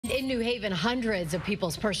In New Haven, hundreds of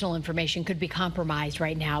people's personal information could be compromised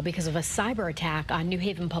right now because of a cyber attack on New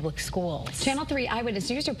Haven Public Schools. Channel 3 Eyewitness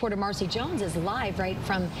News reporter Marcy Jones is live right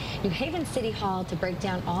from New Haven City Hall to break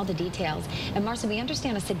down all the details. And Marcy, we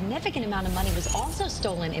understand a significant amount of money was also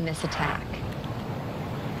stolen in this attack.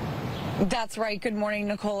 That's right. Good morning,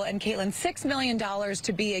 Nicole and Caitlin. $6 million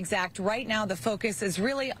to be exact. Right now, the focus is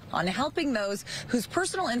really on helping those whose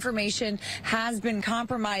personal information has been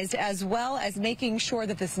compromised, as well as making sure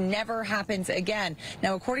that this never happens again.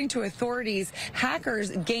 Now, according to authorities,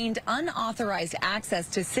 hackers gained unauthorized access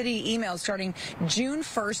to city emails starting June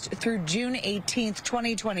 1st through June 18th,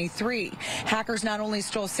 2023. Hackers not only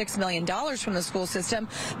stole $6 million from the school system,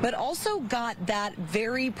 but also got that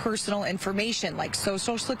very personal information like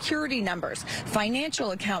social security numbers,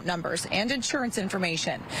 financial account numbers, and insurance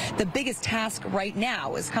information. The biggest task right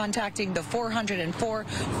now is contacting the 404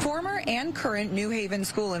 former and current New Haven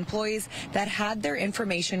school employees that had their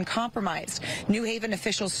information compromised. New Haven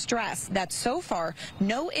officials stress that so far,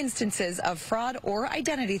 no instances of fraud or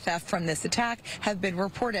identity theft from this attack have been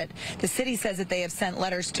reported. The city says that they have sent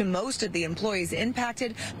letters to most of the employees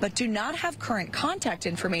impacted, but do not have current contact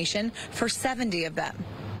information for 70 of them.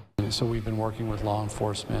 So we've been working with law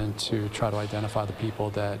enforcement to try to identify the people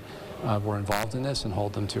that were involved in this and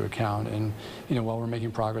hold them to account. And, while we're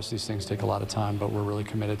making progress, these things take a lot of time, but we're really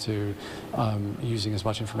committed to using as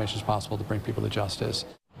much information as possible to bring people to justice.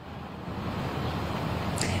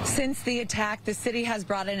 Since the attack, the city has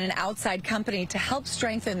brought in an outside company to help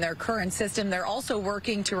strengthen their current system. They're also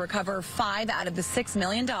working to recover $5 out of the $6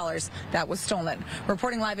 million that was stolen.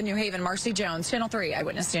 Reporting live in New Haven, Marcy Jones, Channel 3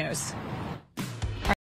 Eyewitness News.